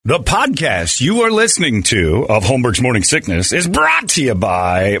The podcast you are listening to of Holmberg's Morning Sickness is brought to you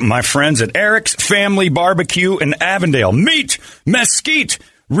by my friends at Eric's Family Barbecue in Avondale. Meet, mesquite,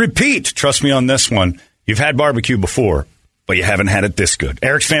 repeat. Trust me on this one. You've had barbecue before, but you haven't had it this good.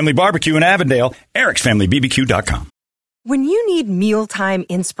 Eric's Family Barbecue in Avondale, ericsfamilybbq.com. When you need mealtime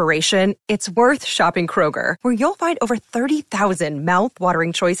inspiration, it's worth shopping Kroger, where you'll find over 30,000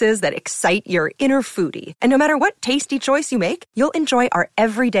 mouth-watering choices that excite your inner foodie. And no matter what tasty choice you make, you'll enjoy our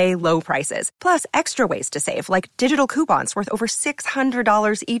everyday low prices, plus extra ways to save, like digital coupons worth over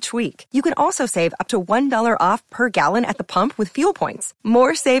 $600 each week. You can also save up to $1 off per gallon at the pump with fuel points.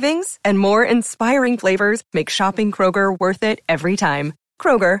 More savings and more inspiring flavors make shopping Kroger worth it every time.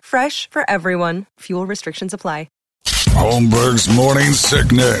 Kroger, fresh for everyone. Fuel restrictions apply. Holmberg's Morning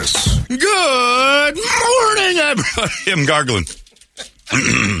Sickness. Good morning, everybody. I'm gargling.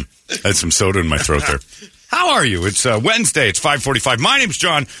 Had some soda in my throat there. How are you? It's Wednesday. It's 5:45. My name's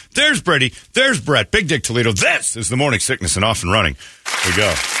John. There's Brady. There's Brett. Big Dick Toledo. This is the Morning Sickness and off and running. Here we go.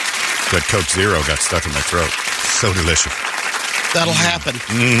 That Coke Zero got stuck in my throat. So delicious. That'll happen.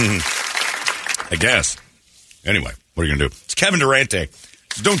 I guess. Anyway, what are you going to do? It's Kevin Durant Day.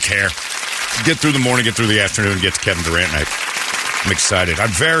 So don't care. Get through the morning, get through the afternoon, and get to Kevin Durant night. I'm excited.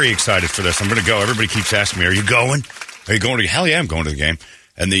 I'm very excited for this. I'm going to go. Everybody keeps asking me, are you going? Are you going to? Hell yeah, I'm going to the game.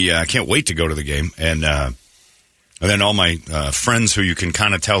 And I can't wait to go to the game. And then all my friends who you can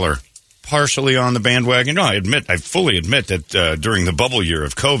kind of tell are partially on the bandwagon. No, I fully admit that during the bubble year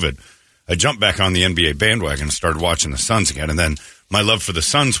of COVID, I jumped back on the NBA bandwagon and started watching the Suns again. And then my love for the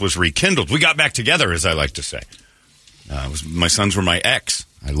Suns was rekindled. We got back together, as I like to say. My Suns were my ex.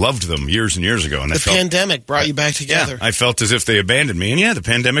 I loved them years and years ago. And the pandemic brought you back together. Yeah, I felt as if they abandoned me. And yeah, the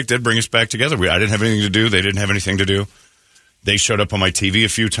pandemic did bring us back together. I didn't have anything to do. They didn't have anything to do. They showed up on my TV a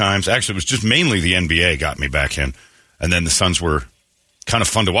few times. Actually, it was just mainly the NBA got me back in. And then the Suns were kind of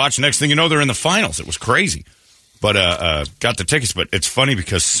fun to watch. Next thing you know, they're in the finals. It was crazy. But got the tickets. But it's funny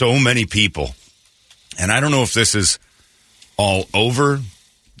because so many people, and I don't know if this is all over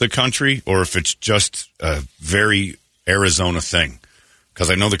the country or if it's just a very Arizona thing. Because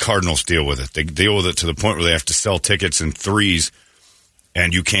I know the Cardinals deal with it. They deal with it to the point where they have to sell tickets in threes,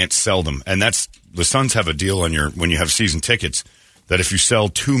 and you can't sell them. And the Suns have a deal on when you have season tickets that if you sell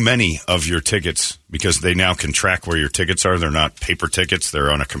too many of your tickets, because they now can track where your tickets are, they're not paper tickets,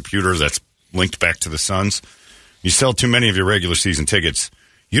 they're on a computer that's linked back to the Suns. You sell too many of your regular season tickets,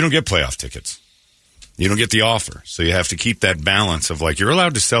 you don't get playoff tickets. You don't get the offer. So you have to keep that balance of you're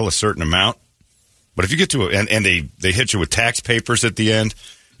allowed to sell a certain amount. But if you get to and they hit you with tax papers at the end,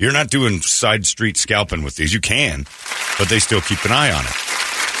 you're not doing side street scalping with these. You can, but they still keep an eye on it.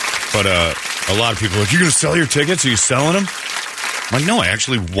 But a lot of people are like, you're going to sell your tickets? Are you selling them? I'm like, no, I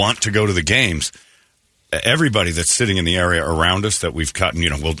actually want to go to the games. Everybody that's sitting in the area around us that we've cut,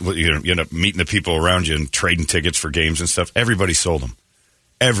 and we'll you end up meeting the people around you and trading tickets for games and stuff. Everybody sold them.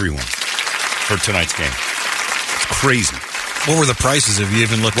 Everyone for tonight's game. It's crazy. What were the prices? Have you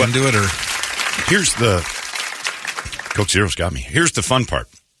even looked into it? Or here's the Coke Zero's got me. Here's the fun part.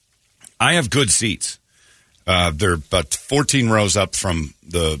 I have good seats. They're about 14 rows up from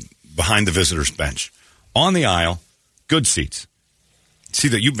behind the visitors' bench. On the aisle, good seats. See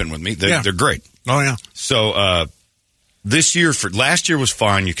that you've been with me. They're great. Oh, yeah. So last year was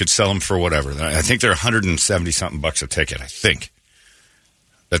fine. You could sell them for whatever. I think they're $170-something a ticket, I think.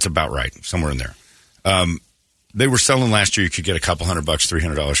 That's about right, somewhere in there. They were selling last year. You could get a couple $100,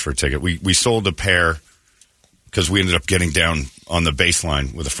 $300 for a ticket. We sold a pair because we ended up getting down on the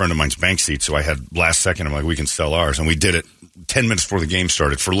baseline with a friend of mine's bank seat. So I had last second, I'm like, we can sell ours. And we did it 10 minutes before the game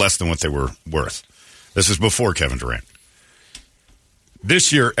started for less than what they were worth. This is before Kevin Durant.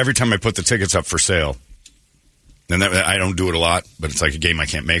 This year, every time I put the tickets up for sale, and I don't do it a lot, but it's like a game I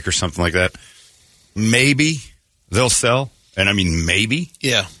can't make or something like that, maybe they'll sell. And I mean maybe.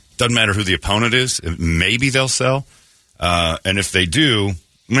 Yeah. Doesn't matter who the opponent is. Maybe they'll sell. And if they do,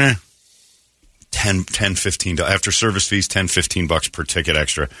 $10, $15 after service fees, $10, $15 per ticket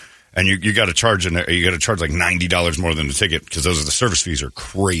extra. And you got to charge like $90 more than the ticket because the service fees are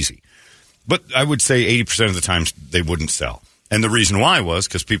crazy. But I would say 80% of the times they wouldn't sell. And the reason why was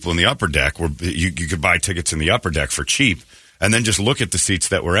because people in the upper deck you could buy tickets in the upper deck for cheap and then just look at the seats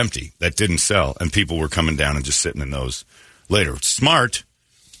that were empty, that didn't sell, and people were coming down and just sitting in those later. It's smart,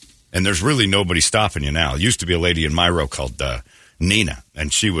 and there's really nobody stopping you now. There used to be a lady in my row called Nina,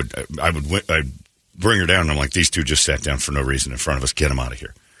 and I'd bring her down, and I'm like, these two just sat down for no reason in front of us. Get them out of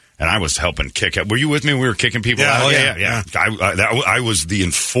here. And I was helping kick out. Were you with me when we were kicking people out? Yeah. I was the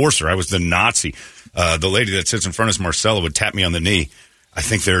enforcer. I was the Nazi. The lady that sits in front of us, Marcella, would tap me on the knee. I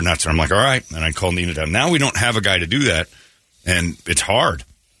think they're nuts. And I'm like, all right. And I call Nina down. Now we don't have a guy to do that, and it's hard.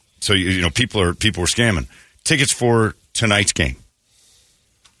 So people were scamming tickets for tonight's game.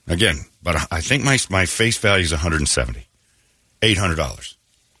 Again, but I think my face value is $170, $800.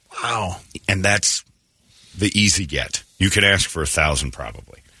 Wow, and that's the easy get. You could ask for $1,000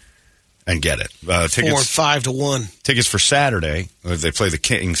 probably and get it. Tickets 4 and 5 to 1. Tickets for Saturday. They play the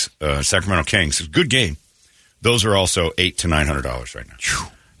Kings, Sacramento Kings. It's a good game. Those are also $800 to $900 right now. Whew.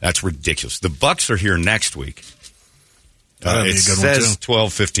 That's ridiculous. The Bucks are here next week. It says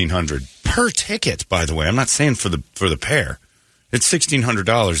 $1,200-$1,500 per ticket. By the way, I'm not saying for the pair. It's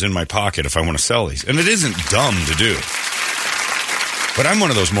 $1,600 in my pocket if I want to sell these, and it isn't dumb to do. But I'm one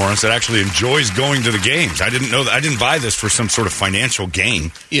of those morons that actually enjoys going to the games. I didn't know that. I didn't buy this for some sort of financial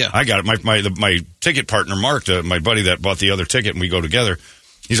gain. Yeah, I got it. My ticket partner, Mark, my buddy that bought the other ticket, and we go together.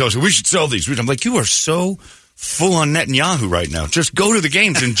 He's always like, we should sell these. I'm like, you are so full on Netanyahu right now. Just go to the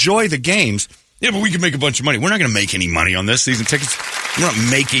games, enjoy the games. Yeah, but we can make a bunch of money. We're not going to make any money on this season tickets. We're not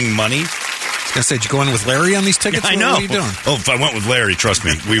making money. I was going to say, did you go in with Larry on these tickets? I know. What are you doing? Oh, if I went with Larry, trust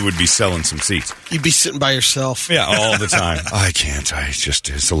me, we would be selling some seats. You'd be sitting by yourself. Yeah, all the time. I can't.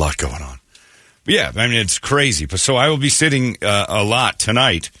 It's a lot going on. But yeah, I mean, it's crazy. So I will be sitting a lot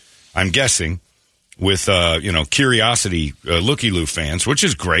tonight, I'm guessing, with, Curiosity Looky-Loo fans, which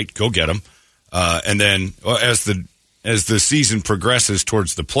is great. Go get them. And then as the season progresses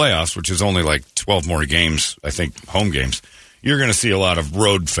towards the playoffs, which is only like 12 more games, I think, home games, you're going to see a lot of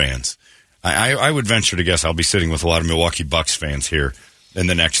road fans. I would venture to guess I'll be sitting with a lot of Milwaukee Bucks fans here in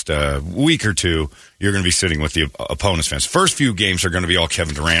the next week or two. You're going to be sitting with the opponents' fans. First few games are going to be all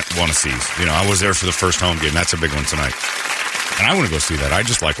Kevin Durant wanna-sees. I was there for the first home game. That's a big one tonight. And I want to go see that. I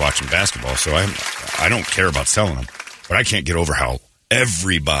just like watching basketball, so I don't care about selling them. But I can't get over how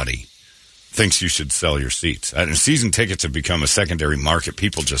everybody thinks you should sell your seats. And season tickets have become a secondary market.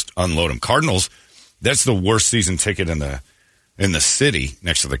 People just unload them. Cardinals, that's the worst season ticket in the city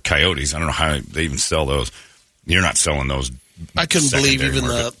next to the Coyotes. I don't know how they even sell those. You're not selling those. I couldn't believe even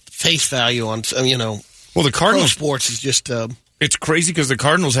the face value on, Well, the Cardinals sports is just. It's crazy because the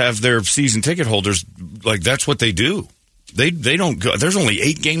Cardinals have their season ticket holders. Like, that's what they do. They don't go. There's only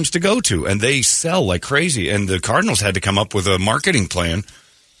 8 games to go to, and they sell like crazy. And the Cardinals had to come up with a marketing plan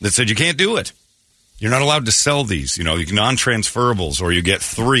that said you can't do it. You're not allowed to sell these. Non-transferables, or you get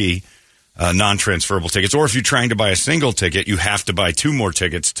 3 non-transferable tickets. Or if you're trying to buy a single ticket, you have to buy 2 more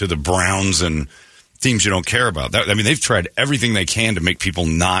tickets to the Browns and teams you don't care about. They've tried everything they can to make people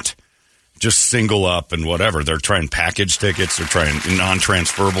not just single up and whatever. They're trying package tickets. They're trying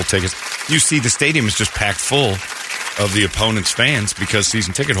non-transferable tickets. You see the stadium is just packed full of the opponent's fans because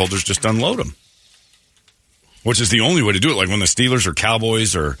season ticket holders just unload them, which is the only way to do it. Like when the Steelers or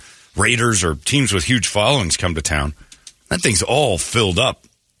Cowboys or Raiders or teams with huge followings come to town, that thing's all filled up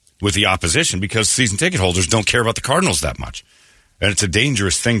with the opposition because season ticket holders don't care about the Cardinals that much. And it's a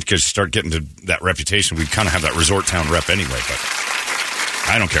dangerous thing because you start getting to that reputation. We kind of have that resort town rep anyway, but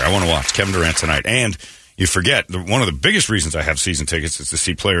I don't care. I want to watch Kevin Durant tonight. And you forget, one of the biggest reasons I have season tickets is to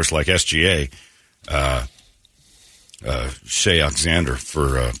see players like SGA, Shea Alexander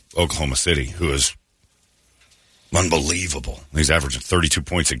for Oklahoma City, who is unbelievable. He's averaging 32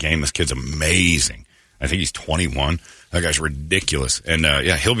 points a game. This kid's amazing. I think he's 21. That guy's ridiculous. And,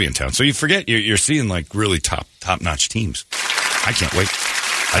 he'll be in town. So you forget, you're seeing, like, really top-notch teams. I can't wait.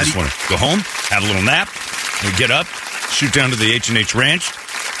 I just want to go home, have a little nap, and get up, shoot down to the H&H Ranch,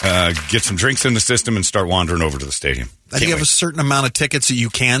 get some drinks in the system, and start wandering over to the stadium. Do you have a certain amount of tickets that you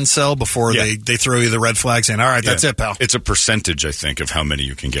can sell before they throw you the red flag saying, all right, that's it, pal? It's a percentage, I think, of how many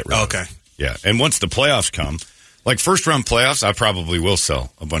you can get rid of. Okay. Yeah, and once the playoffs come, like first-round playoffs, I probably will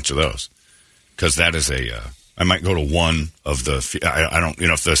sell a bunch of those because that is I might go to one of the. I don't.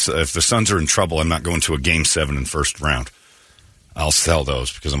 If the Suns are in trouble, I'm not going to a Game 7 in first round. I'll sell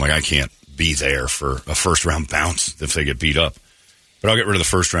those because I'm like, I can't be there for a first-round bounce if they get beat up. But I'll get rid of the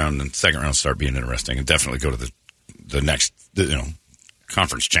first round and second round start being interesting, and definitely go to the next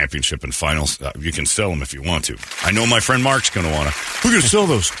conference championship and finals. You can sell them if you want to. I know my friend Mark's going to want to. We're going to sell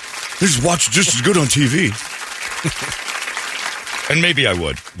those. They just watch just as good on TV. And maybe I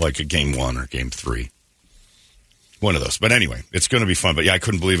would, like a Game 1 or Game 3. One of those. But anyway, it's going to be fun. But yeah, I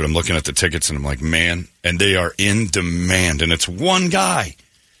couldn't believe it. I'm looking at the tickets and I'm like, man, and they are in demand. And it's one guy.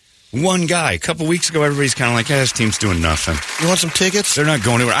 One guy. A couple weeks ago, everybody's kind of like, this team's doing nothing. You want some tickets? They're not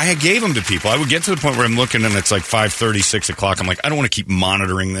going anywhere. I gave them to people. I would get to the point where I'm looking and it's like 5:30, 6 o'clock. I'm like, I don't want to keep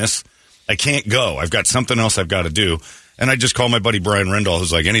monitoring this. I can't go. I've got something else I've got to do. And I just called my buddy Brian Rendall,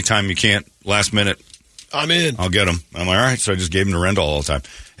 who's like, anytime you can't, last minute, I'm in. I'll get them. I'm like, all right. So I just gave them to Rendall all the time.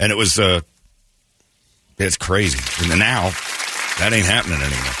 And it was, it's crazy. And now, that ain't happening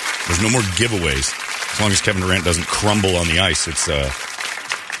anymore. There's no more giveaways. As long as Kevin Durant doesn't crumble on the ice, it's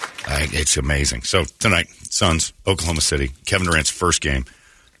It's amazing. So tonight, Suns, Oklahoma City, Kevin Durant's first game.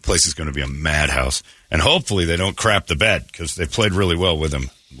 The place is going to be a madhouse. And hopefully they don't crap the bed because they played really well with him.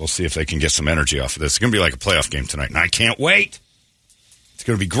 We'll see if they can get some energy off of this. It's going to be like a playoff game tonight, and I can't wait. It's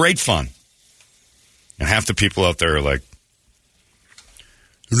going to be great fun. And half the people out there are like,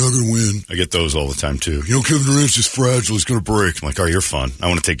 "They're not going to win." I get those all the time, too. Kevin Durant's just fragile. He's going to break. I'm like, "Oh, you're fun. I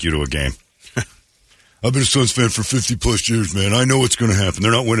want to take you to a game." I've been a Suns fan for 50-plus years, man. I know what's going to happen.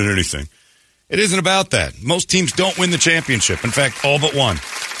 They're not winning anything. It isn't about that. Most teams don't win the championship. In fact, all but one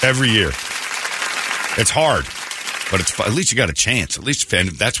every year. It's hard, but at least you got a chance. At least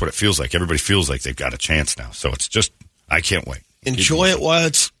that's what it feels like. Everybody feels like they've got a chance now. So it's just, I can't wait. Enjoy it while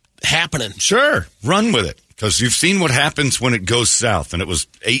it's happening. Sure. Run with it. Because you've seen what happens when it goes south. And it was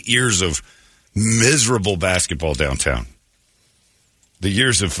 8 years of miserable basketball downtown. The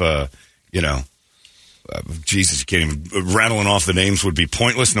years of, Jesus, you can't even, rattling off the names would be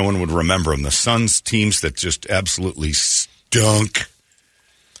pointless. No one would remember them. The Suns teams that just absolutely stunk.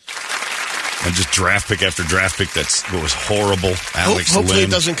 And just draft pick after draft pick what was horrible. Hopefully it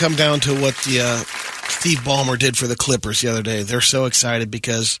doesn't come down to what the Steve Ballmer did for the Clippers the other day. They're so excited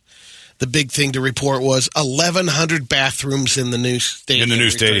because the big thing to report was 1,100 bathrooms in the new stadium. In the new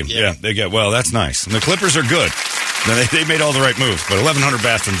stadium, yeah. That's nice. And the Clippers are good. They made all the right moves, but 1,100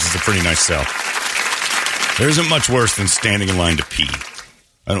 bathrooms is a pretty nice sell. There isn't much worse than standing in line to pee.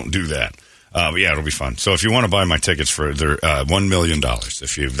 I don't do that. But yeah, it'll be fun. So if you want to buy my tickets for their $1 million,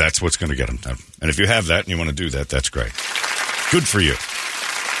 that's what's going to get them. And if you have that and you want to do that, that's great. Good for you.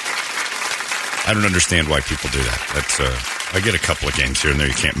 I don't understand why people do that. I get a couple of games here and there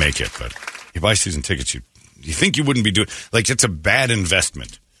you can't make it, but you buy season tickets, you think you wouldn't be doing, like, it's a bad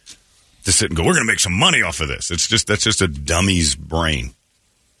investment to sit and go, we're going to make some money off of this. That's just a dummy's brain.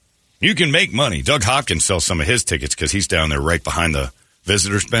 You can make money. Doug Hopkins sells some of his tickets because he's down there right behind the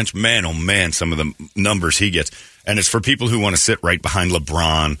visitors bench. Man, oh man, some of the numbers he gets. And it's for people who want to sit right behind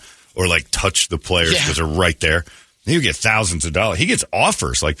LeBron or like touch the players because they're right there. You get thousands of dollars. He gets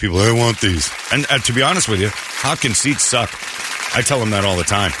offers like people, I want these. And to be honest with you, Hopkins seats suck. I tell him that all the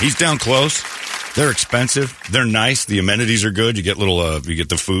time. He's down close. They're expensive. They're nice. The amenities are good. You get you get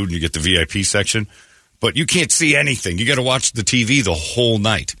the food and you get the VIP section. But you can't see anything. You got to watch the TV the whole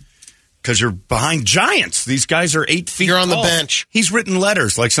night. Because you're behind giants. These guys are 8 feet You're on tall. the bench. He's written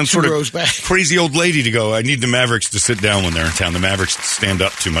letters like some sort of crazy old lady to go, I need the Mavericks to sit down when they're in town. The Mavericks stand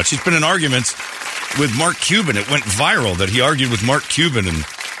up too much. He's been in arguments with Mark Cuban. It went viral that he argued with Mark Cuban and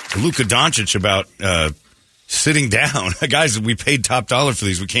Luka Doncic about sitting down. Guys, we paid top dollar for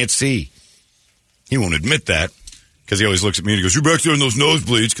these. We can't see. He won't admit that. Because he always looks at me and he goes, you're back there in those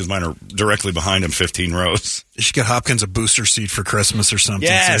nosebleeds, because mine are directly behind him, 15 rows. You should get Hopkins a booster seat for Christmas or something.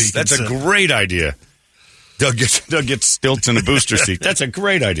 Yes, so that's a great idea. Doug gets stilts in a booster seat. That's a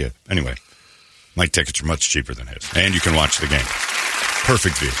great idea. Anyway, my tickets are much cheaper than his. And you can watch the game.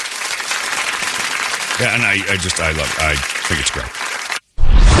 Perfect view. Yeah, and I think it's great.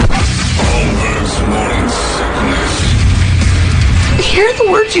 Holmberg's Morning Sickness. Hear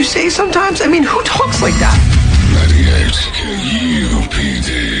the words you say sometimes? I mean, who talks like that? 98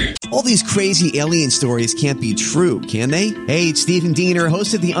 KUPD. All these crazy alien stories can't be true, can they? Hey, it's Stephen Diener,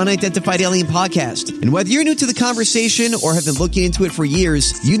 host of the Unidentified Alien Podcast. And whether you're new to the conversation or have been looking into it for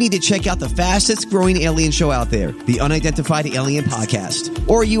years, you need to check out the fastest growing alien show out there, the Unidentified Alien Podcast,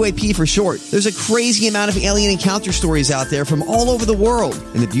 or UAP for short. There's a crazy amount of alien encounter stories out there from all over the world.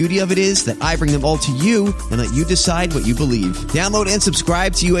 And the beauty of it is that I bring them all to you and let you decide what you believe. Download and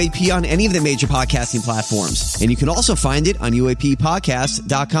subscribe to UAP on any of the major podcasting platforms. And you can also find it on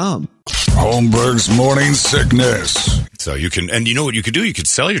UAPpodcast.com. Holmberg's Morning Sickness. So you can, and you know what you could do? You could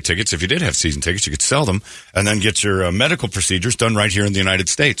sell your tickets. If you did have season tickets, you could sell them and then get your medical procedures done right here in the United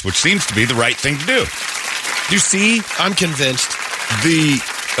States, which seems to be the right thing to do. You see? I'm convinced.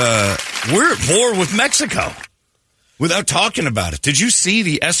 We're at war with Mexico without talking about it. Did you see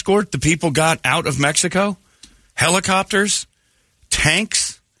the escort the people got out of Mexico? Helicopters,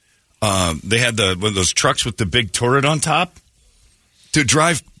 tanks. They had one of those trucks with the big turret on top to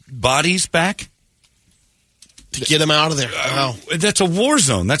drive bodies back. To get them out of there. Wow. That's a war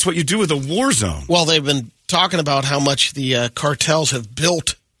zone. That's what you do with a war zone. Well, they've been talking about how much the cartels have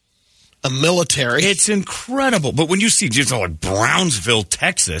built a military. It's incredible. But when you see just like Brownsville,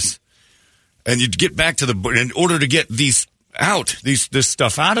 Texas, and you get back to in order to get these out, this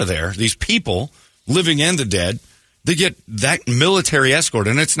stuff out of there, these people, living and the dead, they get that military escort.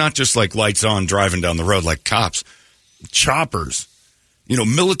 And it's not just like lights on driving down the road like cops. Choppers.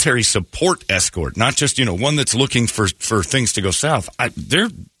 Military support escort, not just, one that's looking for things to go south.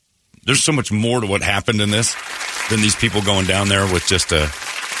 There's so much more to what happened in this than these people going down there with just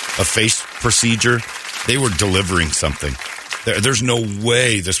a face procedure. They were delivering something. There's no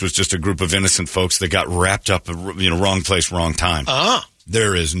way this was just a group of innocent folks that got wrapped up, wrong place, wrong time.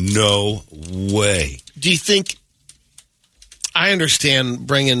 There is no way. Do you think, I understand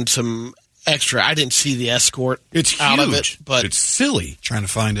bringing some extra, I didn't see the escort out of it, but it's silly. Trying to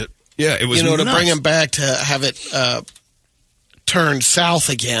find it. Yeah, it was to bring them back to have it turn south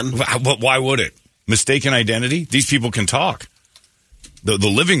again. Why would it? Mistaken identity? These people can talk. The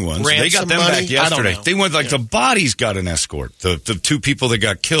living ones, Ransom they got them money? back yesterday. I They went the bodies got an escort. The two people that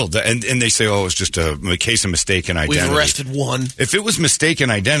got killed, and they say, oh, it was just a case of mistaken identity. We've arrested one. If it was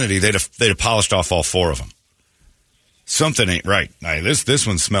mistaken identity, they'd have polished off all four of them. Something ain't right. This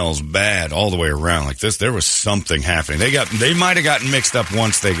one smells bad all the way around. Like this, there was something happening. They might have gotten mixed up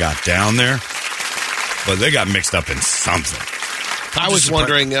once they got down there, but they got mixed up in something. I was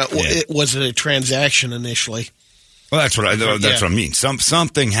wondering, was it a transaction initially? Well, that's what I mean.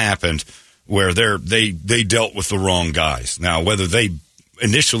 Something happened where they dealt with the wrong guys. Now, whether they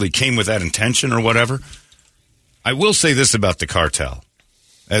initially came with that intention or whatever, I will say this about the cartel: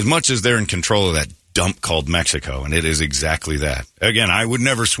 as much as they're in control of that dump called Mexico, and it is exactly that. Again, I would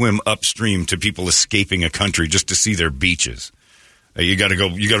never swim upstream to people escaping a country just to see their beaches. You got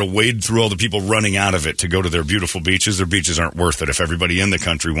to wade through all the people running out of it to go to their beautiful beaches. Their beaches aren't worth it if everybody in the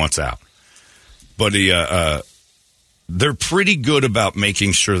country wants out. But they're pretty good about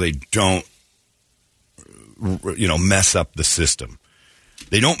making sure they don't, mess up the system.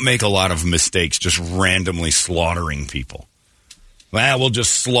 They don't make a lot of mistakes just randomly slaughtering people. Well, we'll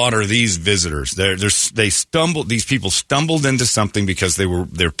just slaughter these visitors. These people stumbled into something because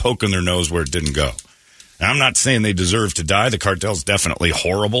they're poking their nose where it didn't go. And I'm not saying they deserve to die. The cartel's definitely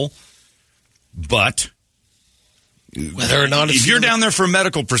horrible. But whether or not if you're down there for a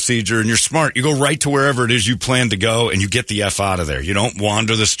medical procedure and you're smart, you go right to wherever it is you plan to go and you get the F out of there. You don't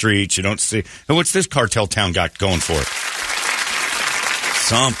wander the streets. You don't see. And what's this cartel town got going for it?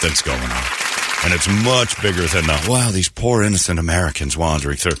 Something's going on. And it's much bigger than these poor innocent Americans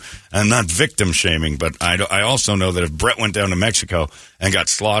wandering through. I'm not victim shaming, but I also know that if Brett went down to Mexico and got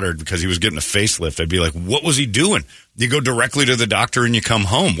slaughtered because he was getting a facelift, I'd be like, what was he doing? You go directly to the doctor and you come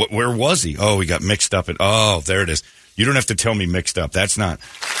home. Where was he? Oh, he got mixed up. There it is. You don't have to tell me mixed up. That's not.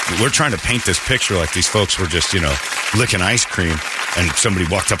 We're trying to paint this picture like these folks were just, licking ice cream and somebody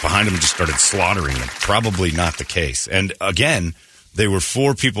walked up behind them and just started slaughtering them. Probably not the case. And again, they were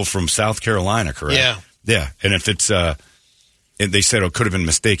 4 people from South Carolina, correct? Yeah. Yeah. And if it's, they said it could have been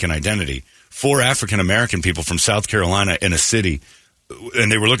mistaken identity. 4 African-American people from South Carolina in a city, and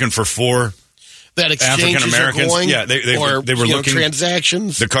they were looking for 4 that exchanges African-Americans. Are going, yeah, they were looking.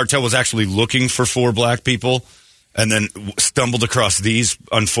 Transactions. The cartel was actually looking for 4 black people and then stumbled across these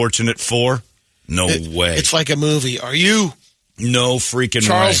unfortunate 4. No way. It's like a movie. Are you? No freaking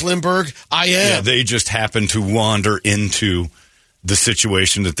Charles way. Lindbergh? I am. Yeah, they just happened to wander into the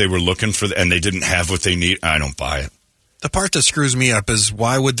situation that they were looking for, and they didn't have what they need. I don't buy it. The part that screws me up is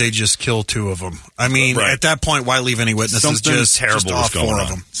why would they just kill 2 of them? I mean, at that point, why leave any witnesses? Something terrible was going 4 on. Of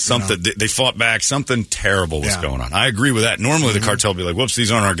them, something they fought back. Something terrible was going on. I agree with that. Normally, the cartel would be like, "Whoops,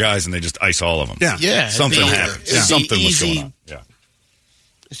 these aren't our guys," and they just ice all of them. Yeah. Something happened. Something was going on. Yeah,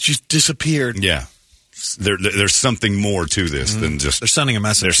 it just disappeared. Yeah. There's something more to this than just... They're sending a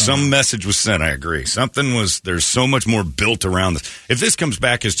message. There's some message was sent, I agree. There's so much more built around this. If this comes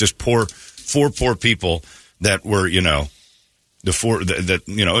back as just 4 poor people that were, the 4 that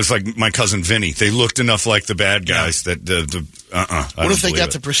it's like my cousin Vinny. They looked enough like the bad guys that What if they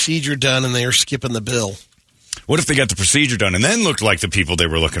got the procedure done and they were skipping the bill? What if they got the procedure done and then looked like the people they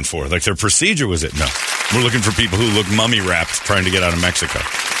were looking for? Like their procedure was it? No. We're looking for people who look mummy-wrapped trying to get out of Mexico.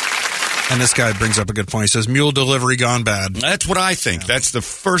 And this guy brings up a good point. He says, mule delivery gone bad. That's what I think. Yeah. That's the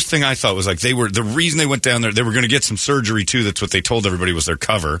first thing I thought was like the reason they went down there, they were going to get some surgery too. That's what they told everybody was their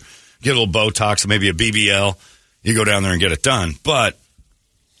cover. Get a little Botox, maybe a BBL. You go down there and get it done. But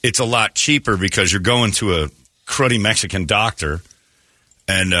it's a lot cheaper because you're going to a cruddy Mexican doctor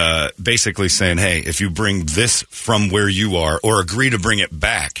and basically saying, hey, if you bring this from where you are or agree to bring it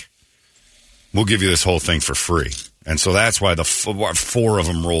back, we'll give you this whole thing for free. And so that's why the 4 of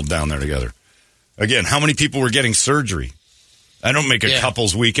them rolled down there together. Again, how many people were getting surgery? I don't make a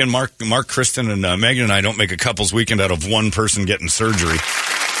couples weekend. Mark, Kristen, and Megan and I don't make a couples weekend out of one person getting surgery.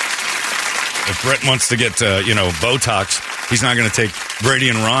 If Brett wants to get, Botox, he's not going to take Brady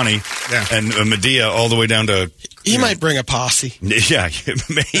and Ronnie and Medea all the way down to... He might bring a posse. Yeah,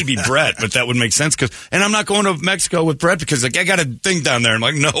 maybe Brett, but that would make sense. And I'm not going to Mexico with Brett because I got a thing down there. I'm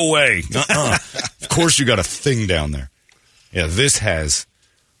like, no way. Of course you got a thing down there. Yeah, this has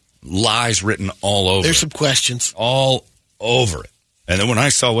lies written all over There's some questions. All over it. And then when I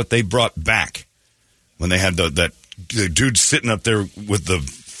saw what they brought back, when they had the dude sitting up there with the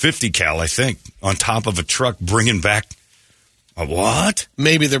 50 cal, I think, on top of a truck bringing back a what?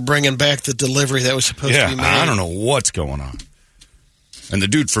 Maybe they're bringing back the delivery that was supposed to be made. I don't know what's going on. And the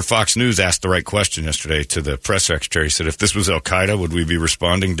dude for Fox News asked the right question yesterday to the press secretary. He said, if this was Al-Qaeda, would we be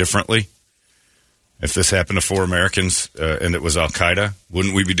responding differently? If this happened to 4 Americans and it was Al-Qaeda,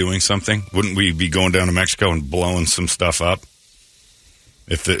 wouldn't we be doing something? Wouldn't we be going down to Mexico and blowing some stuff up?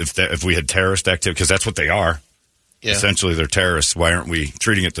 If we had terrorist activity, because that's what they are. Yeah. Essentially, they're terrorists. Why aren't we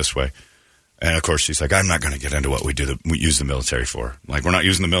treating it this way? And, of course, she's like, I'm not going to get into what we use the military for. Like, we're not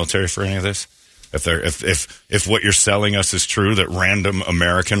using the military for any of this? If what you're selling us is true, that random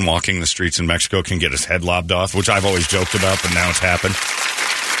American walking the streets in Mexico can get his head lobbed off, which I've always joked about, but now it's happened.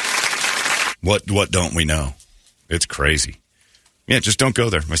 What don't we know? It's crazy. Yeah, just don't go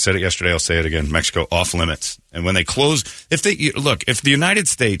there. I said it yesterday. I'll say it again. Mexico off limits. And when they close, if the United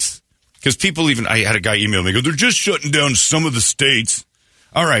States, because I had a guy email me, go, they're just shutting down some of the states.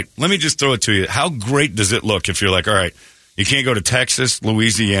 All right, let me just throw it to you. How great does it look if you're like, all right, you can't go to Texas,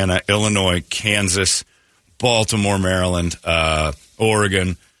 Louisiana, Illinois, Kansas, Baltimore, Maryland,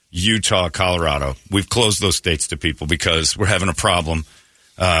 Oregon, Utah, Colorado. We've closed those states to people because we're having a problem.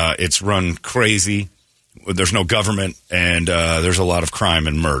 It's run crazy. There's no government, and there's a lot of crime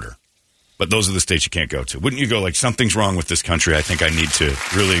and murder. But those are the states you can't go to. Wouldn't you go like, something's wrong with this country? I think I need to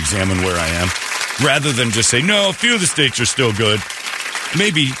really examine where I am. Rather than just say, no, a few of the states are still good.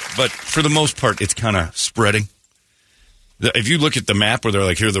 Maybe, but for the most part, it's kind of spreading. If you look at the map where they're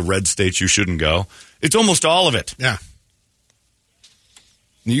like, here are the red states you shouldn't go, it's almost all of it. Yeah.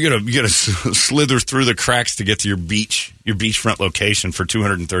 You gotta slither through the cracks to get to your beachfront location for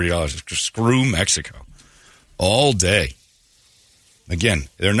 $230. Screw Mexico. All day. Again,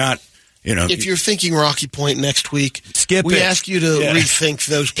 they're not, If you're thinking Rocky Point next week, we ask you to rethink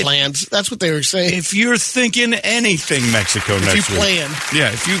those plans. That's what they were saying. If you're thinking anything Mexico next week. If you plan.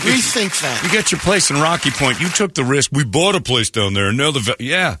 Yeah, if you rethink that. You got your place in Rocky Point. You took the risk. We bought a place down there. And now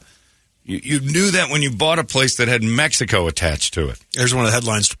you knew that when you bought a place that had Mexico attached to it. Here's one of the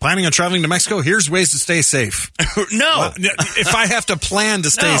headlines. Planning on traveling to Mexico? Here's ways to stay safe. No. Well, if I have to plan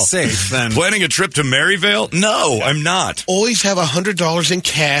to stay safe, then... Planning a trip to Maryvale? No, yeah. I'm not. Always have $100 in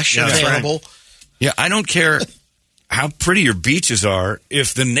cash available. Right. Yeah, I don't care how pretty your beaches are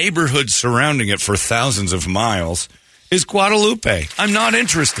if the neighborhood surrounding it for thousands of miles is Guadalupe. I'm not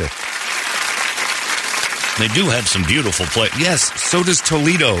interested. They do have some beautiful places. Yes, so does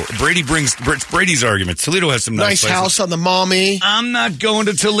Toledo. Brady's argument. Toledo has some nice places. House on the Maumee. I'm not going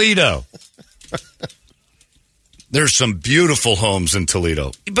to Toledo. There's some beautiful homes in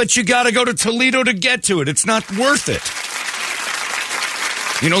Toledo. But you got to go to Toledo to get to it. It's not worth it.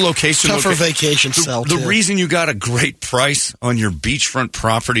 Location. Tougher vacation sell, The reason you got a great price on your beachfront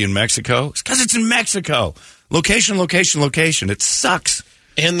property in Mexico is because it's in Mexico. Location. It sucks.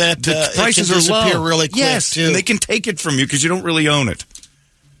 And that the prices are low. Really quick, yes, too. And they can take it from you because you don't really own it.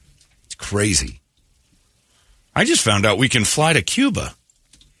 It's crazy. I just found out we can fly to Cuba.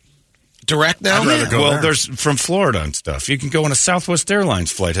 Direct now? I'd rather go there. There's from Florida and stuff. You can go on a Southwest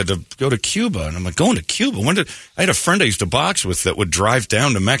Airlines flight. Had to go to Cuba. And I'm like, going to Cuba? I had a friend I used to box with that would drive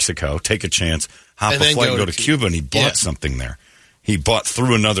down to Mexico, take a chance, hop a flight and go to Cuba, and he bought something there. He bought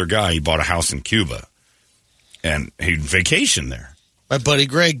through another guy. He bought a house in Cuba. And he vacationed there. My buddy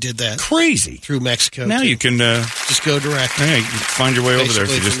Greg did that. Crazy. Through Mexico. Now you can... just go direct. Yeah, you find your way over there.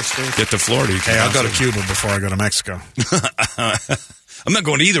 If you just get to Florida. Hey, I'll go to Cuba before I go to Mexico. I'm not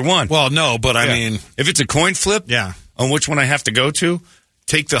going to either one. Well, no, but I mean... If it's a coin flip on which one I have to go to,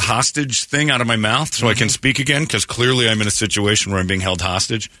 take the hostage thing out of my mouth so I can speak again, because clearly I'm in a situation where I'm being held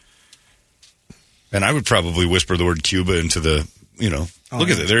hostage. And I would probably whisper the word Cuba into the... Look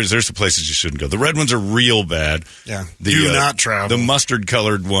at it. There's some places you shouldn't go. The red ones are real bad. Yeah. Do not travel. The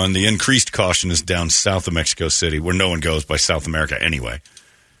mustard-colored one, the increased caution, is down south of Mexico City, where no one goes by South America anyway.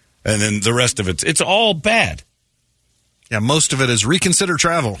 And then the rest of it's all bad. Yeah, most of it is reconsider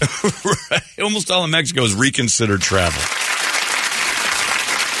travel. Right. Almost all of Mexico is reconsider travel.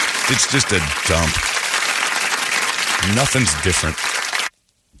 It's just a dump. Nothing's different.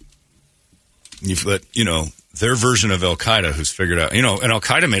 You've let, their version of Al-Qaeda who's figured out, and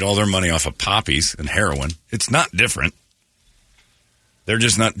Al-Qaeda made all their money off of poppies and heroin. It's not different. They're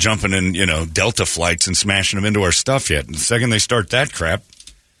just not jumping in, Delta flights and smashing them into our stuff yet. And the second they start that crap,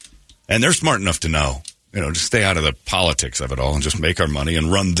 and they're smart enough to know, just stay out of the politics of it all and just make our money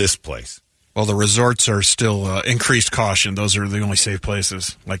and run this place. Well, the resorts are still increased caution. Those are the only safe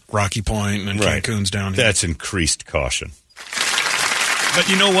places, like Rocky Point and Cancun's down here. That's increased caution. But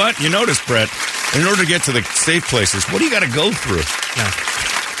you know what? You notice, Brett, In order to get to the safe places, what do you got to go through? Yeah.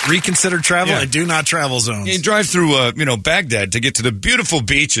 Reconsider travel and do not travel zones. You drive through, Baghdad to get to the beautiful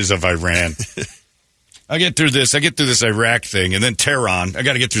beaches of Iran. I get through this Iraq thing, and then Tehran. I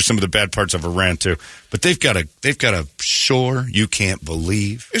got to get through some of the bad parts of Iran too. But they've got a shore you can't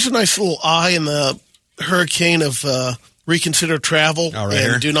believe. There's a nice little eye in the hurricane of reconsider travel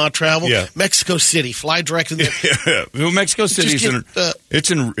and do not travel. Yeah. Mexico City, fly direct in there. Yeah. Well, Mexico City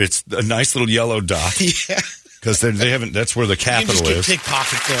it's a nice little yellow dot. Yeah, because they haven't. That's where the capital you just is. get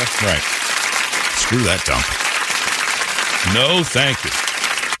pickpocket there. Right. Screw that dump. No, thank you.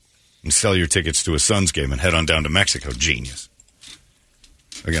 And sell your tickets to a Suns game and head on down to Mexico. Genius.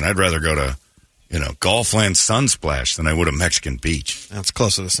 Again, I'd rather go to, Gulfland Sunsplash than I would a Mexican beach. That's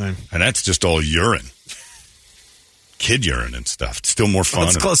close to the same. And that's just all urine. Kid urine and stuff. It's still more fun.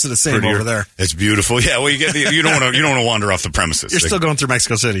 It's close to the same over there. It's beautiful. Yeah, well, you don't want to wander off the premises. You're still going through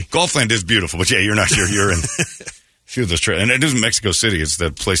Mexico City. Gulfland is beautiful, but you're not. You're in a few of those and it isn't Mexico City. It's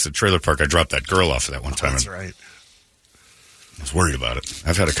the place, the trailer park I dropped that girl off of that one time. That's right. I was worried about it.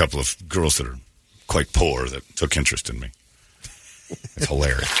 I've had a couple of girls that are quite poor that took interest in me. It's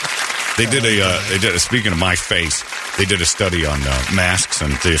hilarious. Speaking of my face, they did a study on masks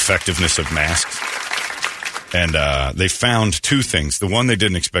and the effectiveness of masks. And they found two things. The one they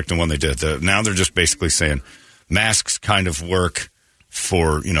didn't expect and one they did. Now they're just basically saying masks kind of work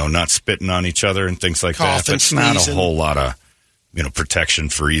for, not spitting on each other and things like that. But it's not a whole lot of, protection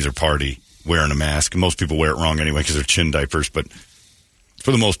for either party wearing a mask. And most people wear it wrong anyway because they're chin diapers. But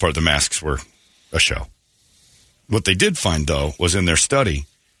for the most part, the masks were a show. What they did find, though, was in their study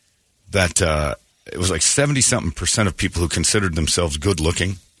that it was like 70-something% of people who considered themselves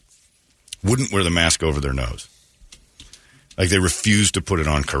good-looking wouldn't wear the mask over their nose. Like, they refused to put it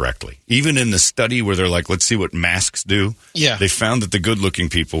on correctly. Even in the study where they're like, let's see what masks do, they found that the good-looking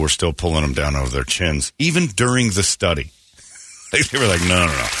people were still pulling them down over their chins, even during the study. They were like,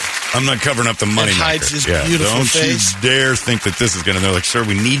 no. I'm not covering up the money. It hides his beautiful face. Don't you dare think that this is going to... They're like, sir,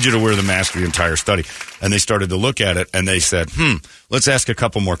 we need you to wear the mask for the entire study. And they started to look at it, and they said, let's ask a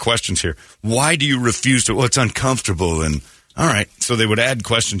couple more questions here. Why do you refuse to... Well, it's uncomfortable, and... All right. So they would add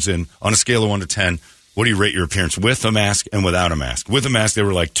questions in on a scale of 1 to 10. What do you rate your appearance with a mask and without a mask? With a mask, they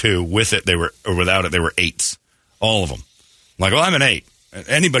were like 2. With it, or without it, they were 8s. All of them. Like, well, I'm an 8.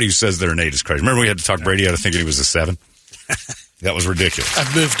 Anybody who says they're an 8 is crazy. Remember we had to talk Brady out of thinking he was a 7? That was ridiculous.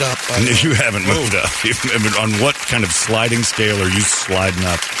 I've moved up. You haven't moved up. On what kind of sliding scale are you sliding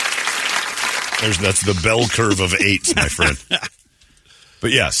up? That's the bell curve of 8s, my friend. But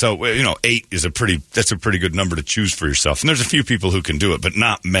yeah, so 8 is a pretty good number to choose for yourself. And there's a few people who can do it, but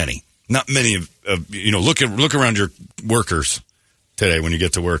not many. Not many of look around your workers today when you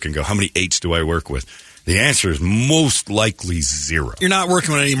get to work and go, how many 8s do I work with? The answer is most likely 0. You're not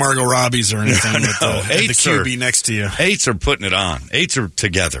working with any Margot Robbies or anything with the QB next to you. 8s are putting it on. 8s are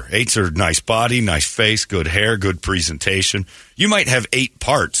together. 8s are nice body, nice face, good hair, good presentation. You might have 8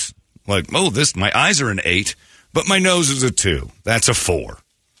 parts. Like, my eyes are an 8, but my nose is a 2. That's a 4.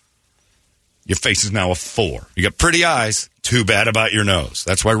 Your face is now a 4. You got pretty eyes. Too bad about your nose.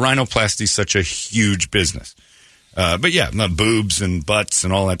 That's why rhinoplasty is such a huge business. But yeah, boobs and butts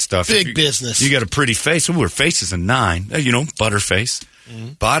and all that stuff. Big business. You got a pretty face. Her face is a 9. Butter face.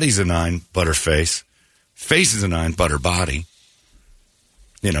 Mm-hmm. Body's a 9. Butter face. Face is a 9. Butter body.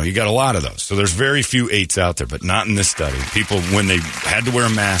 You got a lot of those. So there's very few 8s out there, but not in this study. People, when they had to wear a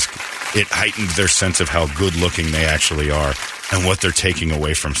mask, it heightened their sense of how good looking they actually are and what they're taking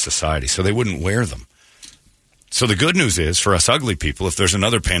away from society. So they wouldn't wear them. So the good news is, for us ugly people, if there's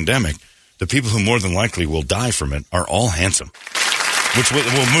another pandemic, the people who more than likely will die from it are all handsome, which will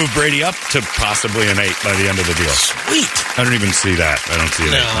move Brady up to possibly an 8 by the end of the deal. Sweet. I don't even see that. I don't see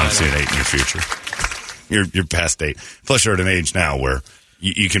an 8. I don't see an 8 in your future. You're past 8. Plus, you're at an age now where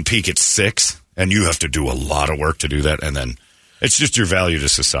you can peak at 6, and you have to do a lot of work to do that, and then it's just your value to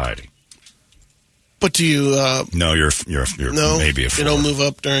society. But do you... no, you're maybe a 4. You don't move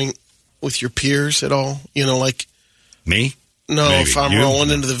up with your peers at all? Like... Me? No, maybe. if I'm rolling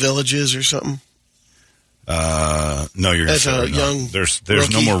into the villages or something. No, you're as a young There's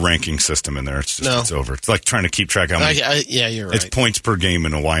rookie. no more ranking system in there. It's just it's over. It's like trying to keep track of how many. Yeah, you're right. It's points per game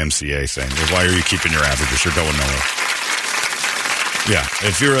in a YMCA thing. Why are you keeping your averages? You're going nowhere. Yeah,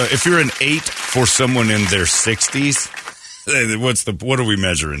 if you're an 8 for someone in their 60s, what are we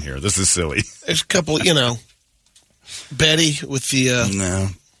measuring here? This is silly. There's a couple, Betty with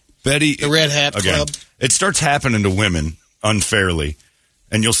the Betty, the Red Hat Club. It starts happening to women unfairly,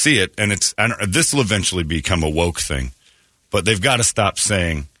 and you'll see it. And this will eventually become a woke thing, but they've got to stop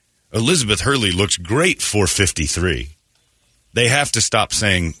saying Elizabeth Hurley looks great for 53. They have to stop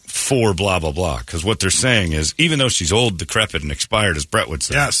saying 4 blah, blah, blah. Because what they're saying is, even though she's old, decrepit, and expired, as Brett would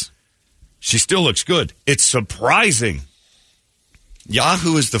say, yes, she still looks good. It's surprising.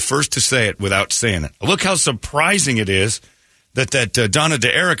 Yahoo is the first to say it without saying it. Look how surprising it is that Donna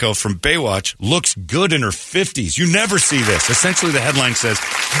D'Errico from Baywatch looks good in her 50s. You never see this. Essentially, the headline says,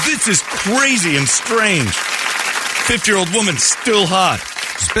 this is crazy and strange. 50-year-old woman still hot.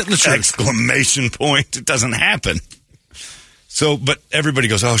 Spitting the truth. Exclamation point. It doesn't happen. So, but everybody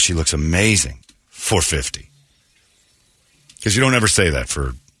goes, oh, she looks amazing for 50. Because you don't ever say that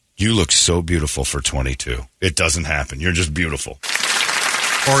for, you look so beautiful for 22. It doesn't happen. You're just beautiful.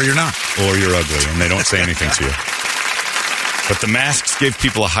 Or you're not. Or you're ugly, and they don't say anything to you. But the masks gave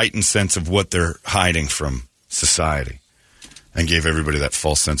people a heightened sense of what they're hiding from society and gave everybody that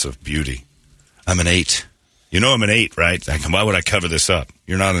false sense of beauty. I'm an 8. You know I'm an 8, right? Why would I cover this up?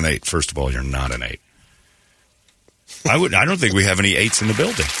 You're not an 8. First of all, you're not an 8. I don't think we have any 8s in the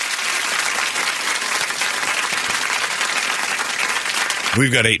building.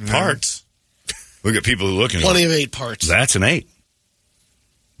 We've got 8 parts. We've got people who look at plenty of 8 parts. That's an 8.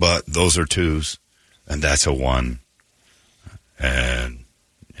 But those are 2s, and that's a 1. And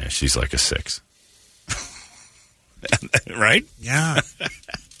yeah, she's like a 6. Right? Yeah.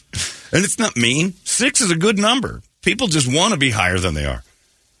 And it's not mean. 6 is a good number. People just want to be higher than they are.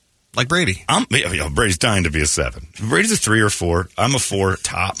 Like Brady. Brady's dying to be a 7. Brady's a 3 or 4. I'm a 4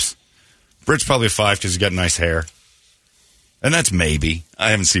 tops. Brett's probably a 5 because he's got nice hair. And that's maybe.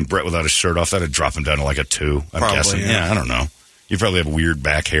 I haven't seen Brett without his shirt off. That'd drop him down to like a 2, I'm guessing. Yeah, I don't know. You probably have weird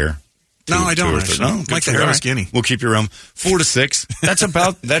back hair. No, I don't. No, like the hair is skinny. We'll keep your 4 to 6. That's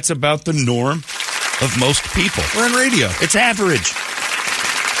about the norm of most people. We're on radio. It's average.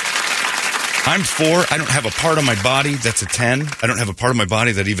 I'm 4. I don't have a part of my body that's a 10. I don't have a part of my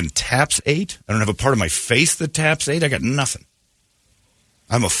body that even taps 8. I don't have a part of my face that taps 8. I got nothing.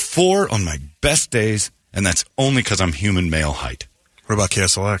 I'm a 4 on my best days, and that's only because I'm human male height. What about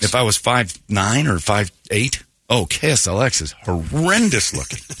KSLX? If I was 5'9" or 5'8", KSLX is horrendous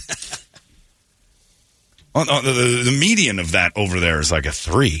looking. The median of that over there is like a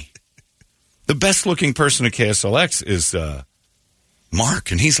 3. The best looking person at KSLX is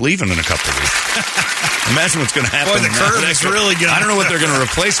Mark, and he's leaving in a couple of weeks. Imagine what's going to happen. Boy, the curve is really good. I don't know what they're going to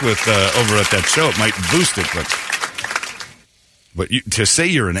replace with over at that show. It might boost it, but to say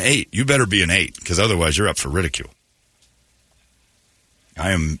you're an 8, you better be an 8, because otherwise you're up for ridicule.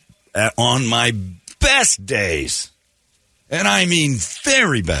 I am on my best days, and I mean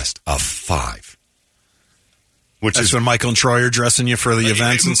very best, a 5. That's when Michael and Troy are dressing you for the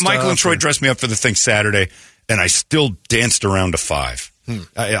events and stuff? Michael and Troy dressed me up for the thing Saturday, and I still danced around a 5.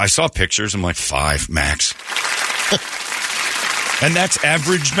 I saw pictures. I'm like, 5 max. And that's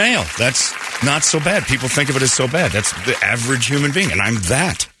average male. That's not so bad. People think of it as so bad. That's the average human being, and I'm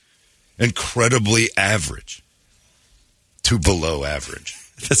that. Incredibly average to below average.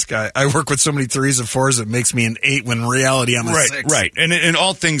 This guy, I work with so many 3s and 4s, it makes me an 8 when in reality I'm a 6. Right. And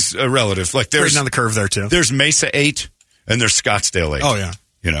all things relative. Like there's on the curve there too. There's Mesa 8 and there's Scottsdale 8. Oh yeah.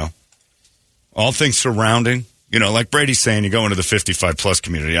 You know, all things surrounding. You know, like Brady's saying, you go into the 55-plus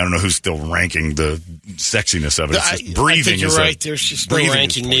community. I don't know who's still ranking the sexiness of it. It's just breathing. I think you're right. There's just no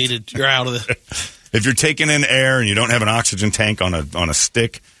ranking needed. You're out of the. If you're taking in air and you don't have an oxygen tank on a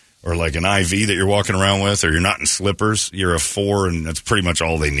stick or like an IV that you're walking around with, or you're not in slippers, you're a 4, and that's pretty much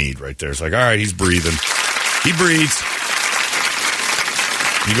all they need right there. It's like, all right, he's breathing. He breathes.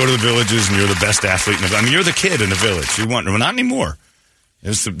 You go to the villages and you're the best athlete in the village. I mean, you're the kid in the village. Well, not anymore.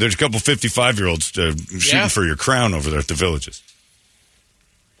 There's a couple 55-year-olds shooting for your crown over there at the villages.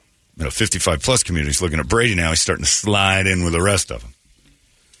 55-plus community's looking at Brady now. He's starting to slide in with the rest of them.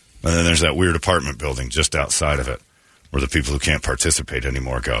 And then there's that weird apartment building just outside of it where the people who can't participate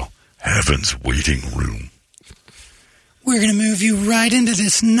anymore go, Heaven's waiting room. We're going to move you right into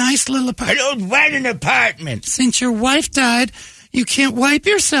this nice little apartment. I don't want an apartment. Since your wife died, you can't wipe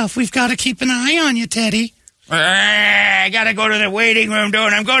yourself. We've got to keep an eye on you, Teddy. I got to go to the waiting room,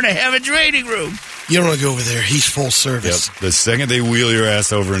 and I'm going to Heaven's waiting room. You don't want to go over there. He's full service. Yep. The second they wheel your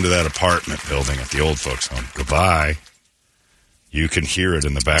ass over into that apartment building at the old folks' home, goodbye. You can hear it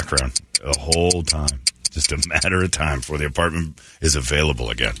in the background the whole time. Just a matter of time before the apartment is available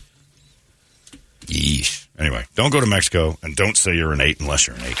again. Yeesh. Anyway, don't go to Mexico, and don't say you're an 8 unless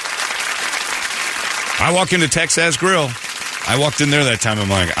you're an 8. I walk into Texas Grill. I walked in there that time. I'm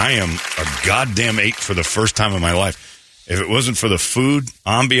like, I am a goddamn 8 for the first time in my life. If it wasn't for the food,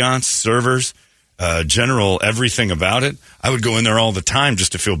 ambiance, servers, general everything about it, I would go in there all the time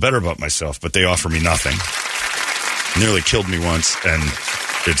just to feel better about myself. But they offer me nothing. Nearly killed me once, and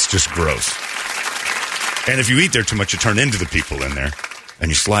it's just gross. And if you eat there too much, you turn into the people in there. And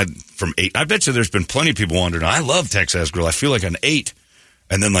you slide from 8. I bet you there's been plenty of people wondering, I love Texas Grill. I feel like an 8.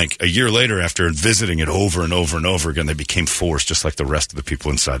 And then like a year later, after visiting it over and over and over again, they became 4s, just like the rest of the people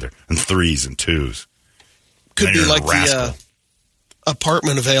inside there. And 3s and 2s. Could be like the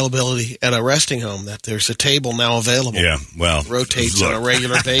apartment availability at a resting home, that there's a table now available. Yeah, well. Rotates on a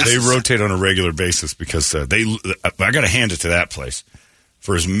regular basis. They rotate on a regular basis because I got to hand it to that place.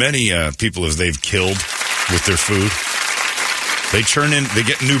 For as many people as they've killed with their food, they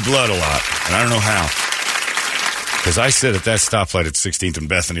get new blood a lot, and I don't know how. Because I sit at that stoplight at 16th and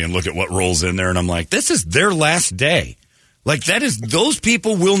Bethany and look at what rolls in there, and I'm like, this is their last day. Like, those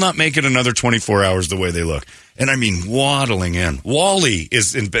people will not make it another 24 hours the way they look. And I mean, waddling in. Wally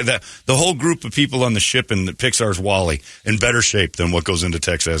is in the whole group of people on the ship in Pixar's Wally in better shape than what goes into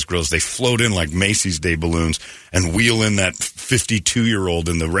Texas Grills. They float in like Macy's Day balloons and wheel in that 52-year-old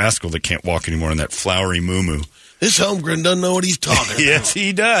and the rascal that can't walk anymore in that flowery moo-moo. This Holmgren doesn't know what he's talking about. Yes,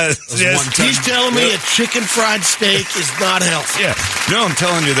 he does. Yes. He's telling me a chicken fried steak is not healthy. Yeah. No, I'm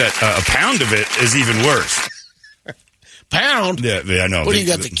telling you that a pound of it is even worse. Pound? Yeah, I know. What do you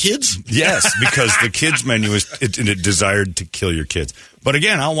got, the kids? Yes, because the kids menu is it desired to kill your kids. But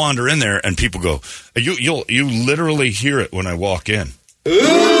again, I'll wander in there and people go, you literally hear it when I walk in.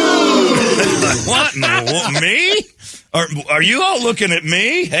 What? No, me? Are you all looking at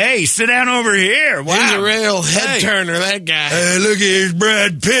me? Hey, sit down over here. Wow. He's a real head turner, that guy. Hey, look at his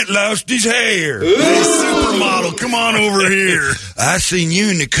Brad Pitt lost his hair. Hey, supermodel, come on over here. I seen you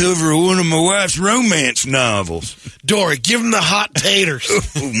in the cover of one of my wife's romance novels. Dory, give him the hot taters.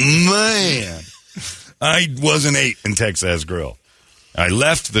 Oh, man. I was an 8 in Texas Grill. I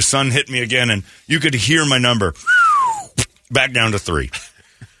left, the sun hit me again, and you could hear my number back down to 3.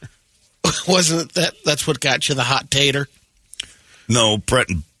 Wasn't it that's what got you the hot tater? No, Brett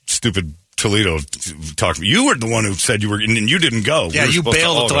and stupid Toledo talked to me. You were the one who said you were, and you didn't go. Yeah, you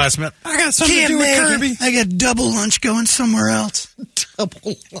bailed at the last minute. I got something to do with Kirby. I got double lunch going somewhere else.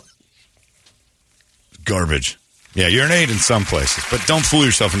 Double lunch. Garbage. Yeah, you're an 8 in some places, but don't fool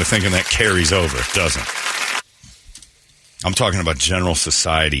yourself into thinking that carries over. It doesn't. I'm talking about general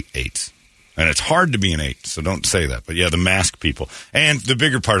society 8s. And it's hard to be an 8, so don't say that. But yeah, the mask people. And the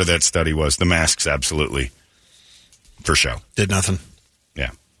bigger part of that study was the masks absolutely for show. Did nothing.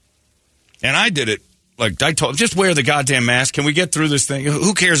 Yeah. And I did it. Like I told, just wear the goddamn mask. Can we get through this thing?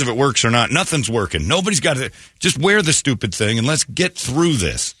 Who cares if it works or not? Nothing's working. Nobody's got to. Just wear the stupid thing and let's get through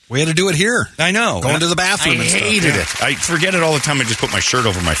this. We had to do it here. I know. Going to the bathroom and stuff. I hated it. I forget it all the time. I just put my shirt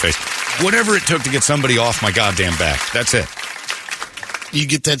over my face. Whatever it took to get somebody off my goddamn back. That's it. You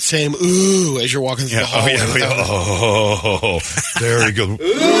get that same ooh as you're walking through the hall. Oh, there we go.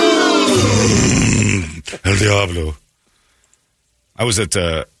 El Diablo. I was at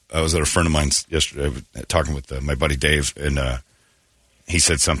a friend of mine's yesterday talking with my buddy Dave, and he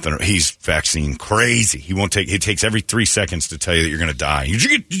said something. He's vaccine crazy. He takes every 3 seconds to tell you that you're going to die. Did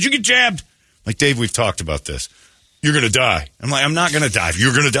you get jabbed? Like, Dave, we've talked about this. You're going to die. I'm like, I'm not going to die.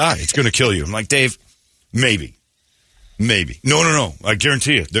 You're going to die. It's going to kill you. I'm like, Dave, maybe. No. I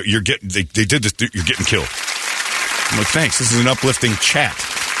guarantee you. They did this. You're getting killed. I'm like, thanks. This is an uplifting chat.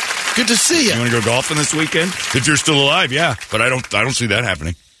 Good to see you. You want to go golfing this weekend? If you're still alive, yeah. But I don't see that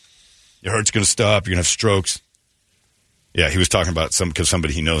happening. Your heart's going to stop. You're going to have strokes. Yeah, he was talking about because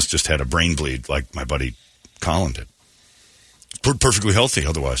somebody he knows just had a brain bleed like my buddy Colin did. Perfectly healthy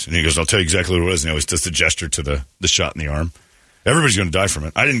otherwise. And he goes, I'll tell you exactly what it was. And he always does the gesture to the shot in the arm. Everybody's going to die from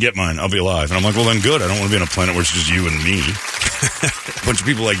it. I didn't get mine. I'll be alive. And I'm like, well, then good. I don't want to be on a planet where it's just you and me. A bunch of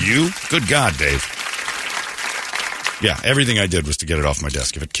people like you. Good God, Dave. Yeah, everything I did was to get it off my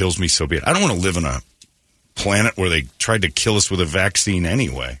desk. If it kills me, so be it. I don't want to live on a planet where they tried to kill us with a vaccine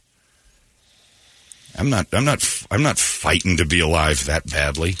anyway. I'm not fighting to be alive that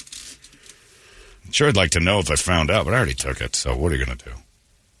badly. Sure, I'd like to know if I found out, but I already took it. So what are you going to do?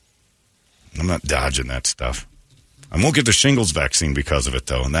 I'm not dodging that stuff. I won't get the shingles vaccine because of it,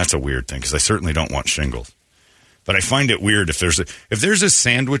 though, and that's a weird thing because I certainly don't want shingles. But I find it weird if there's a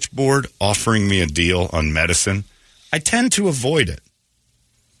sandwich board offering me a deal on medicine, I tend to avoid it.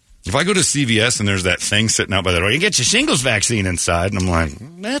 If I go to CVS and there's that thing sitting out by the door, you get your shingles vaccine inside, and I'm like,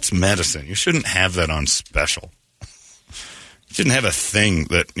 that's medicine. You shouldn't have that on special. You shouldn't have a thing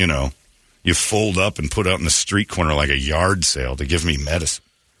that, you fold up and put out in the street corner like a yard sale to give me medicine.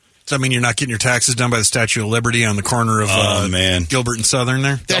 Does that mean you're not getting your taxes done by the Statue of Liberty on the corner of Gilbert and Southern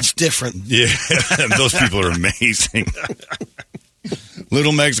there? That's different. Yeah, those people are amazing.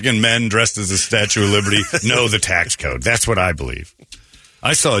 Little Mexican men dressed as the Statue of Liberty know the tax code. That's what I believe.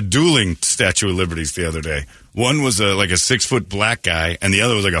 I saw a dueling Statue of Liberties the other day. One was like a 6-foot black guy, and the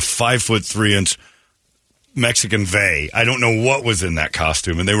other was like a 5'3" Mexican vey. I don't know what was in that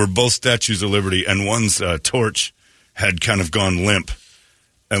costume, and they were both Statues of Liberty, and one's torch had kind of gone limp.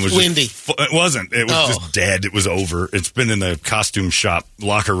 And was windy. It wasn't. It was just dead. It was over. It's been in the costume shop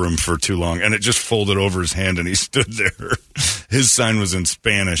locker room for too long, and it just folded over his hand, and he stood there. His sign was in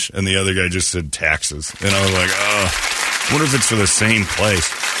Spanish, and the other guy just said taxes. And I was like, oh, wonder if it's for the same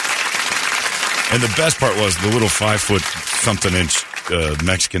place. And the best part was the little 5-foot-something-inch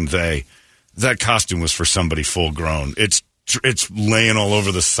Mexican vey. That costume was for somebody full grown. It's laying all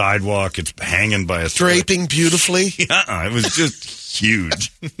over the sidewalk. It's hanging by a thread. Draping beautifully. It was just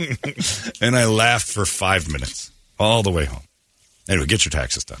huge. And I laughed for 5 minutes all the way home. Anyway, get your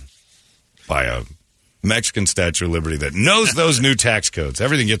taxes done by a Mexican Statue of Liberty that knows those new tax codes.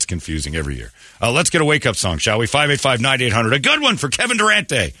 Everything gets confusing every year. Let's get a wake-up song, shall we? 585-9800. A good one for Kevin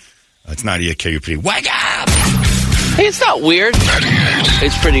Durante. It's 98 KUPD. Wake up! Hey, it's not weird.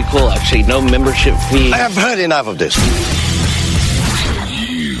 It's pretty cool, actually. No membership fee. I have heard enough of this.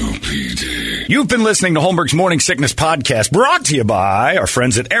 You've been listening to Holmberg's Morning Sickness Podcast, brought to you by our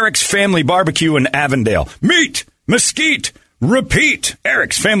friends at Eric's Family Barbecue in Avondale. Meet, mesquite, repeat.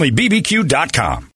 Eric'sFamilyBBQ.com.